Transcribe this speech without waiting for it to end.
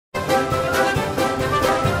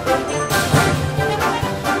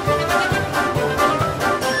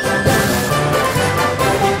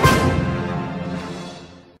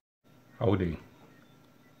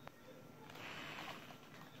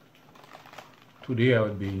Today I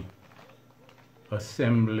will be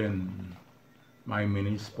assembling my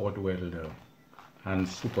mini spot welder and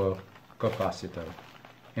super capacitor.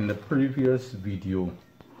 In the previous video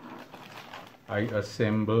I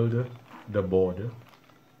assembled the board.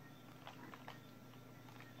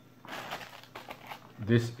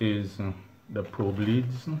 This is the probe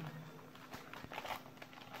leads.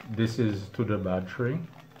 This is to the battery.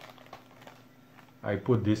 I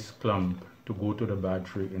put this clump to go to the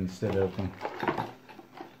battery instead of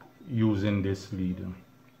using this lead.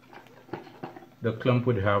 The clump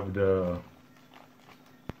would have the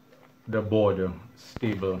board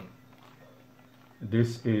stable.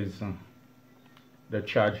 This is the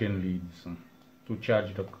charging leads to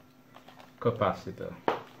charge the capacitor.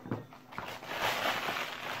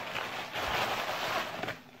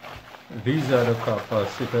 These are the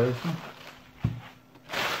capacitors.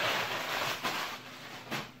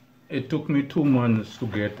 It took me 2 months to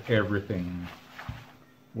get everything.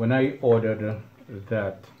 When I ordered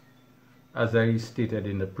that, as I stated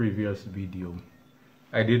in the previous video,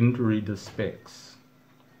 I didn't read the specs.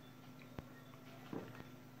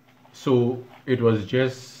 So it was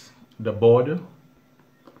just the board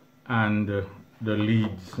and the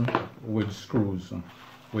leads with screws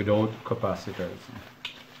without capacitors.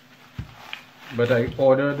 But I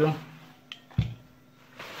ordered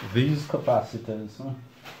these capacitors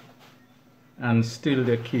and still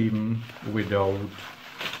they came without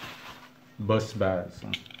bus bars.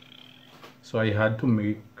 So I had to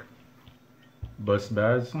make bus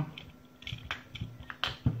bars,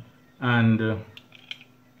 and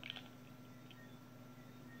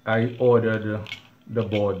I ordered the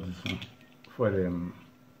boards for them,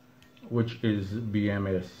 which is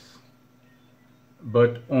BMS.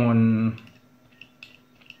 But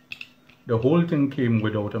the whole thing came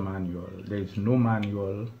without a manual. There is no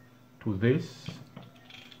manual to this.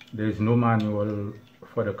 There is no manual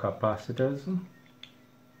for the capacitors,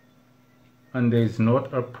 and there is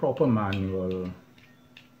not a proper manual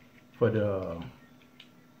for the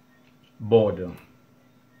board.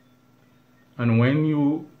 And when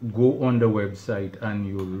you go on the website and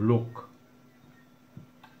you look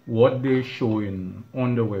what they're showing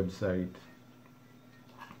on the website,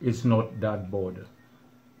 it's not that board.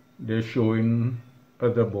 They're showing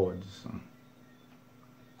other boards.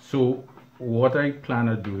 So what I plan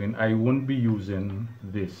on doing, I won't be using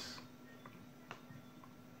this.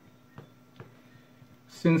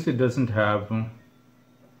 Since it doesn't have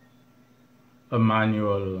a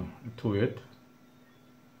manual to it,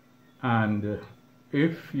 and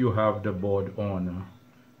if you have the board on,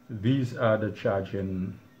 these are the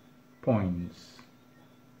charging points.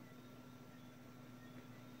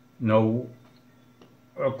 Now,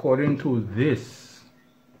 according to this,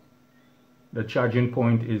 the charging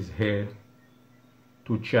point is here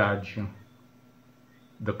to charge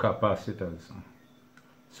the capacitors.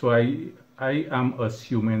 So I am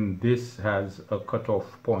assuming this has a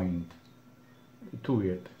cutoff point to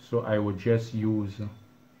it. So I would just use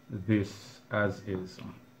this as is.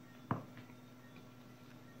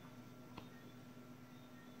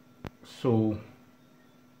 So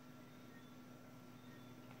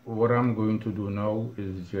what I'm going to do now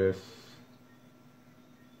is just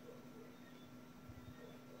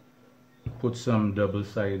put some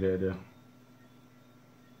double-sided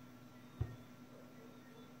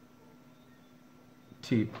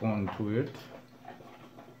tape onto it.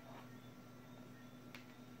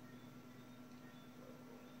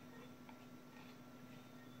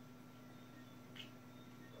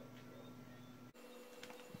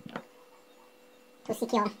 To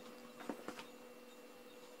secure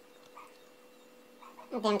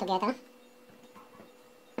them together.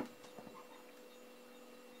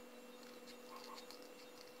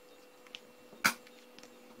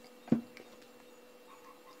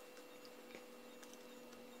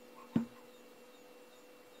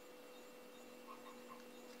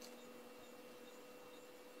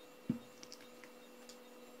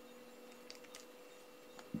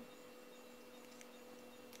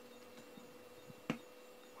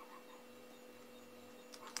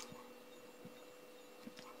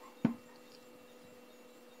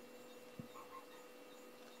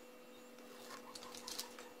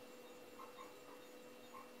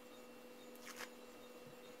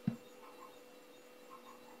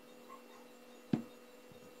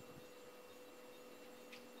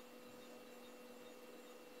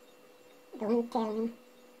 Don't tell him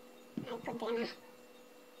I put them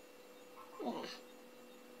yeah.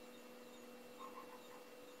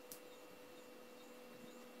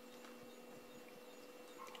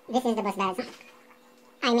 This is the bus bars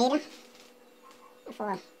I made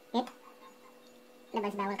for it. The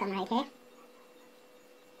bus bar will come right here,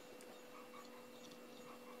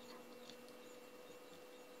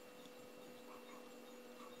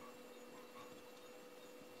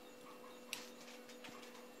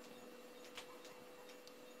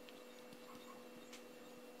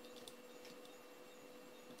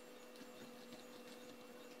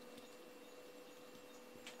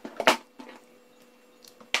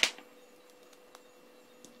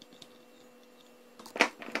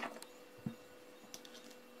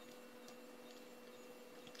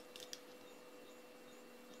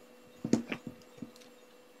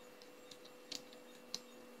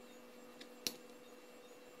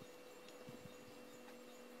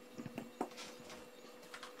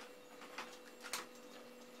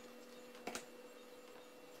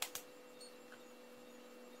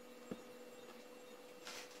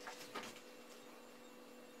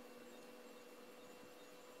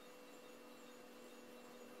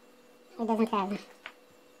 it doesn't have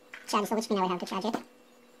charge, so which pin I will have to charge it.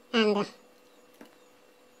 And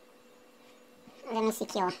let me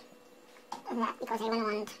secure that because I don't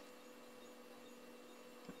want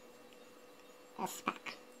a spark.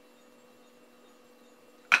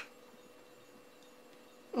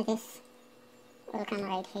 This will come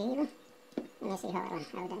right here. Let me see how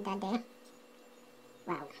I did that there.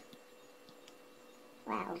 Wow.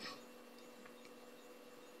 Wow.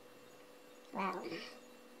 Wow.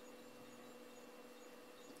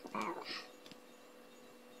 Wow.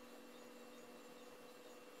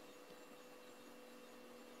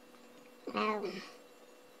 Wow.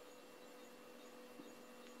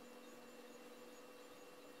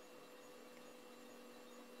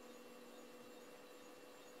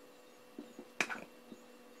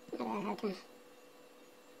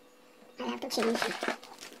 I have to change.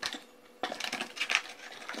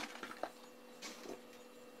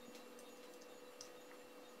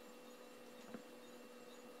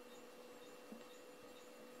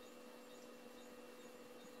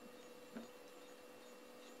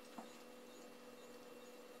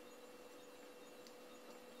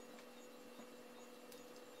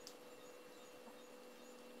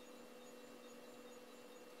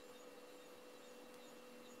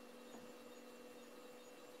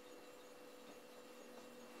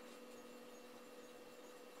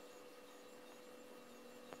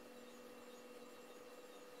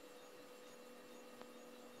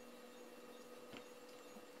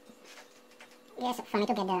 Yes, for me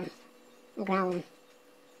to get the ground,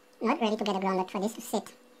 not ready to get the ground, but for this to sit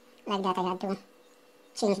like that, I had to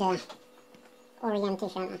change the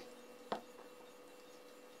orientation.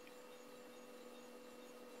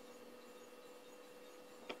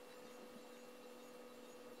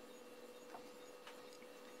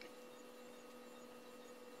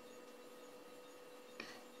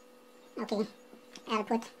 Okay, I'll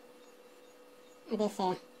put this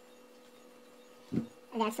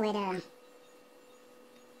that's where the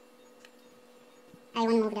I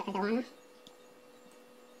won't move the other one.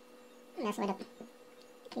 That's where the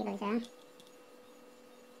cables are.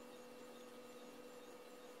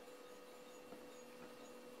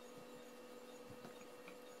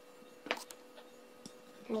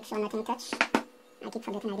 Make sure nothing touch. I keep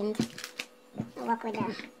forgetting I didn't work with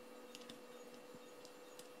the...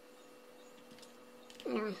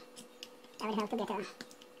 No, I would have to get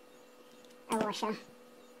a washer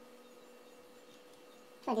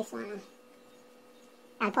for this one.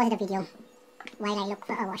 I'll pause the video while I look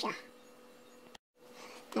for a washer.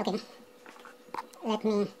 Okay, let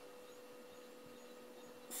me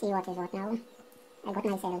see what is what now. I got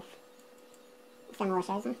myself some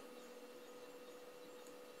washers.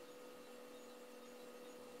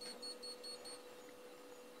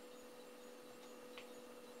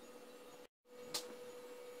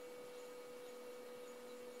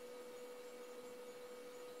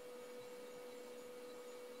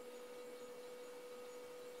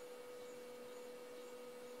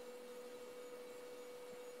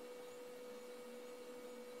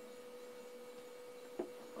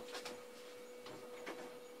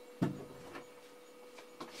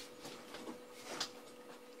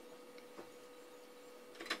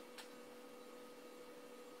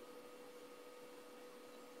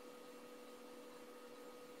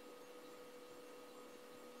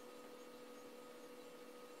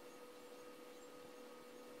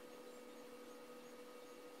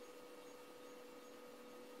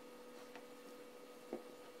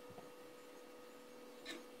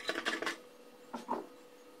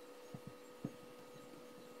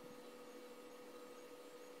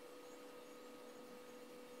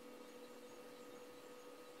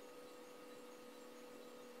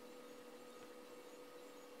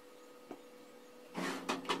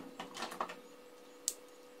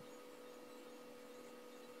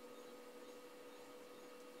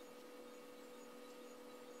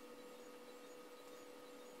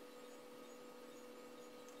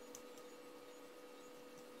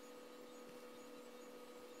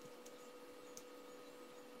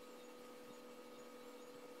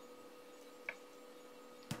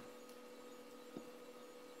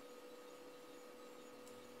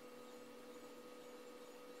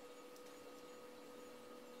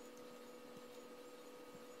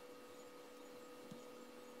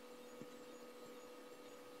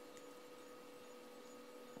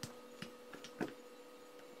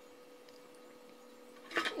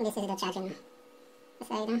 This is the charging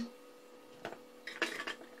side.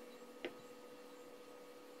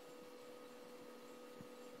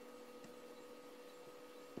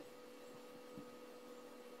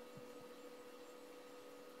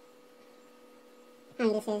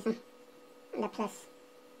 And this is the plus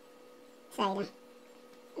side.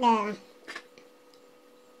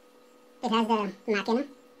 It has the marking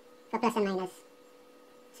for plus and minus,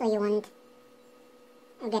 so you won't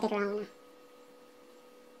get it wrong.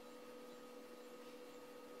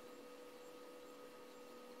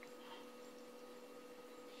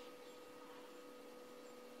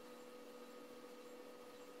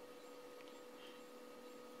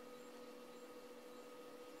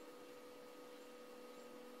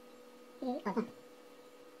 Okay.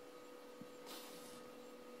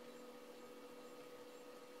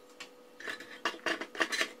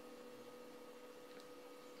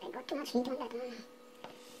 I got too much heat on that one.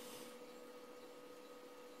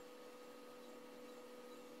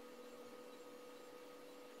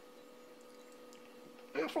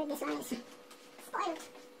 I'm afraid this one is spoiled.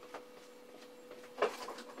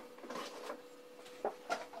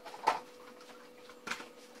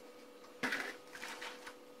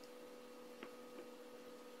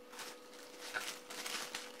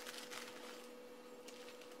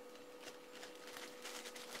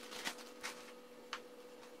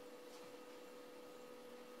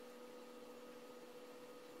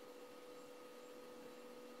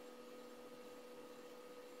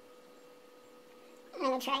 I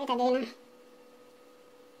will try it again.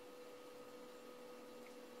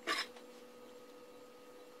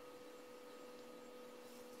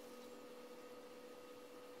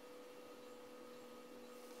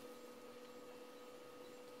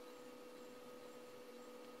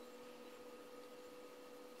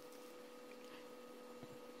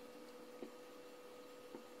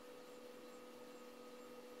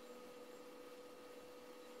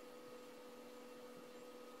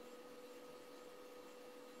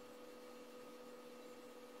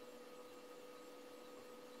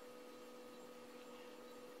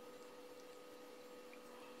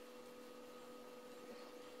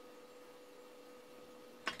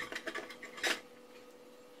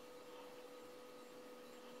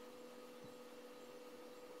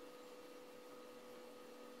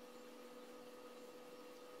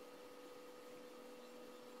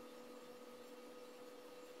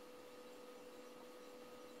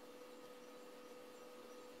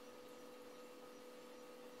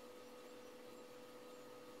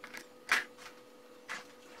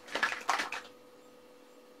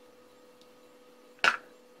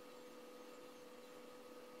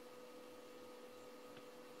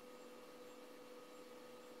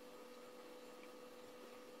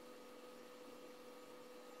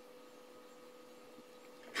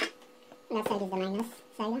 That side is the minus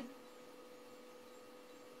side.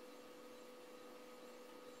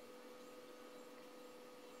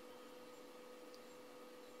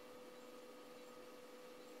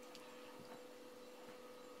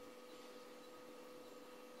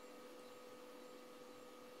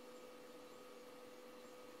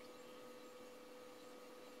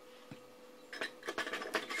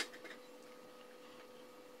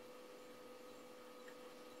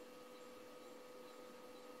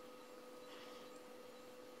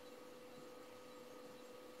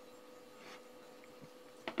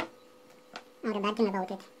 Now the bad thing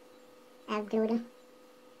about it, I've glued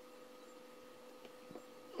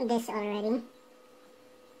this already.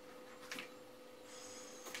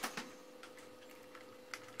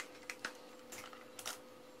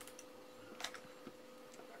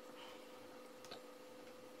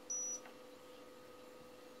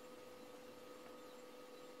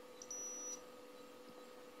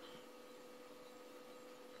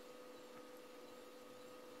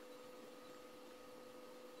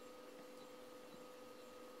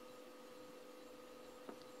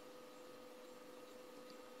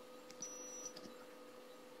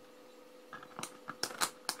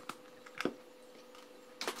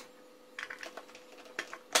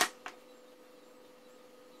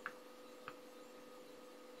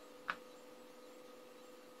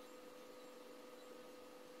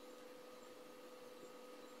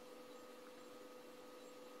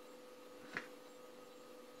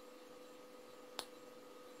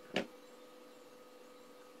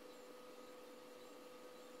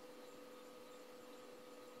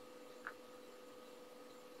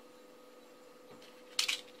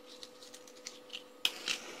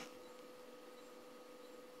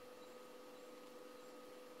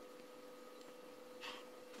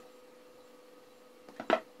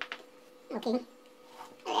 Okay,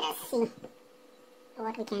 let us see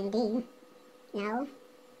what we can do now.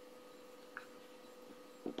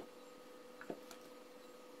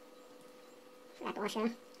 Flat washer,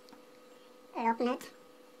 lock nut,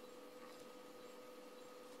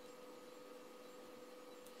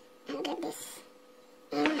 and get this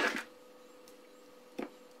in.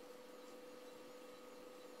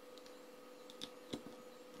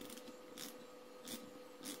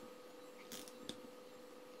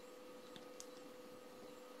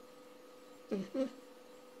 Mm-hmm.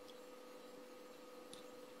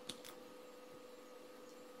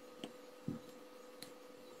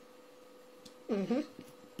 Mm-hmm.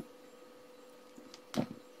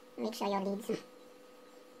 Make sure your leads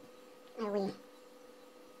are away.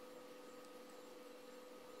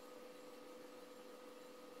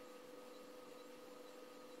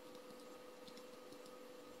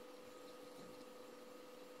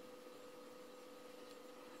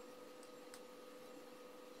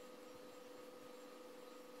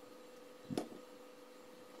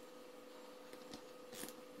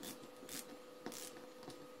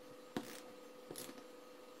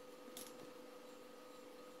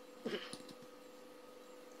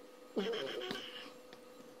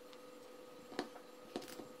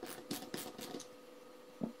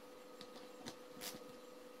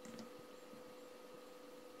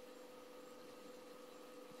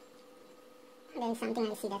 There is something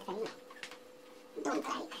I see that I don't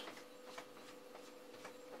like.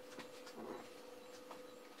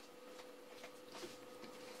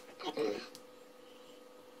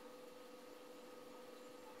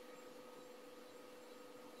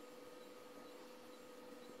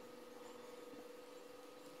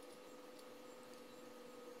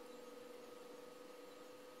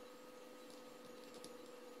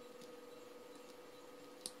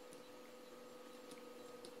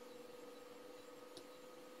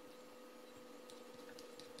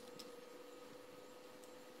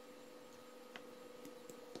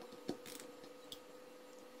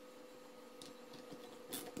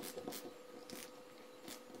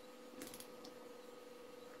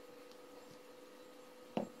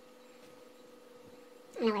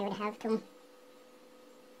 Now I would have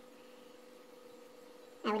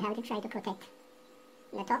to try to protect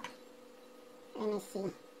the top. Let me see.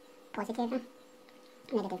 Positive,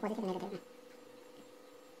 negative, positive, negative.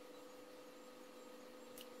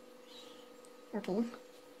 Okay.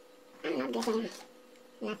 I'm not getting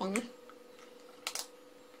nothing.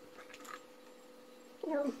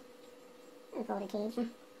 No voltage.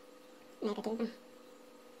 Negative.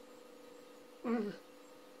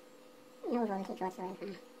 No voltage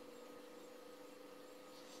whatsoever.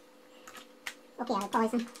 Okay, I'll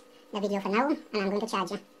pause the video for now, and I'm going to charge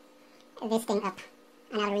this thing up,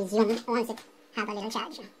 and I'll resume once it have a little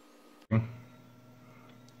charge.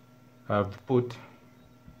 I've put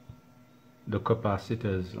the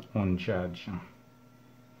capacitors on charge,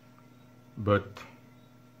 but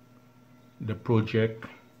the project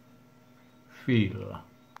failed.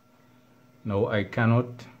 Now I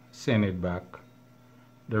cannot send it back.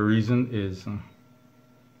 The reason is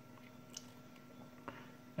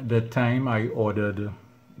the time I ordered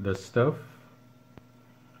the stuff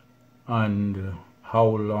and how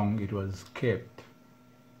long it was kept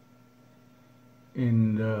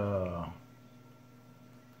in the,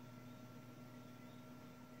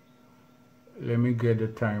 let me get the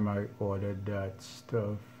time I ordered that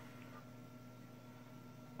stuff.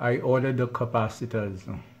 I ordered the capacitors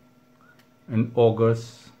in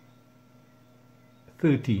August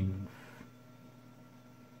 13th,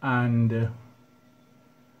 and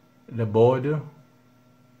the board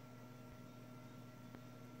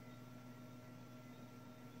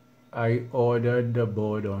I ordered the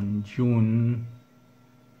board on June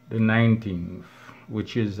the 19th,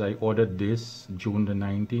 which is I ordered this June the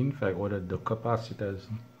 19th. I ordered the capacitors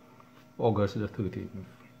August the 13th.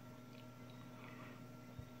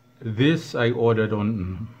 This I ordered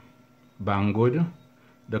on Banggood,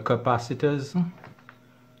 the capacitors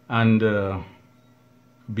and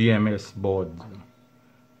BMS boards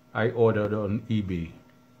I ordered on eBay.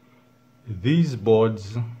 These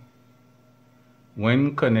boards,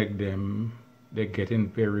 when connect them, they're getting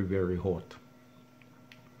very, very hot.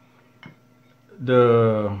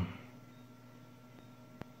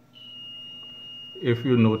 If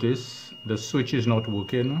you notice, the switch is not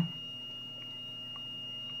working.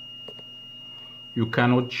 You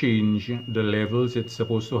cannot change the levels. It's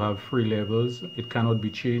supposed to have 3 levels. It cannot be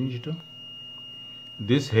changed.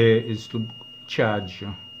 This here is to charge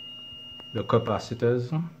the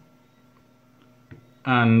capacitors,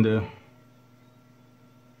 and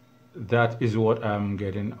that is what I'm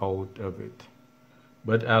getting out of it.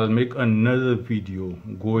 But I'll make another video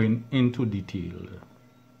going into detail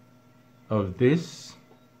of this.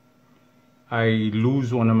 I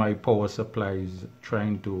lose one of my power supplies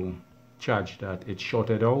trying to charge that. It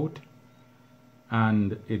shorted out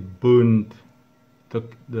and it burned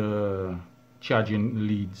the charging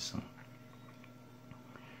leads.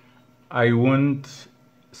 I won't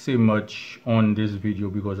say much on this video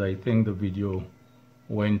because I think the video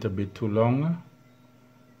went a bit too long.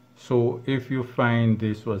 So if you find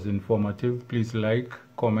this was informative, please like,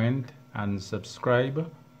 comment, and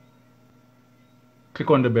subscribe. Click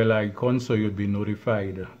on the bell icon so you'll be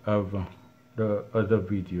notified of the other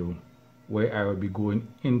video where I will be going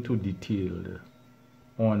into detail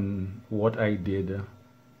on what I did,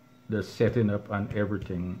 the setting up and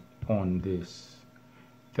everything on this.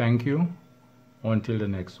 Thank you. Until the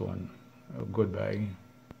next one. Goodbye.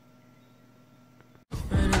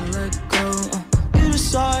 Ready to let go. You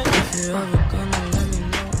decide if you're ever gonna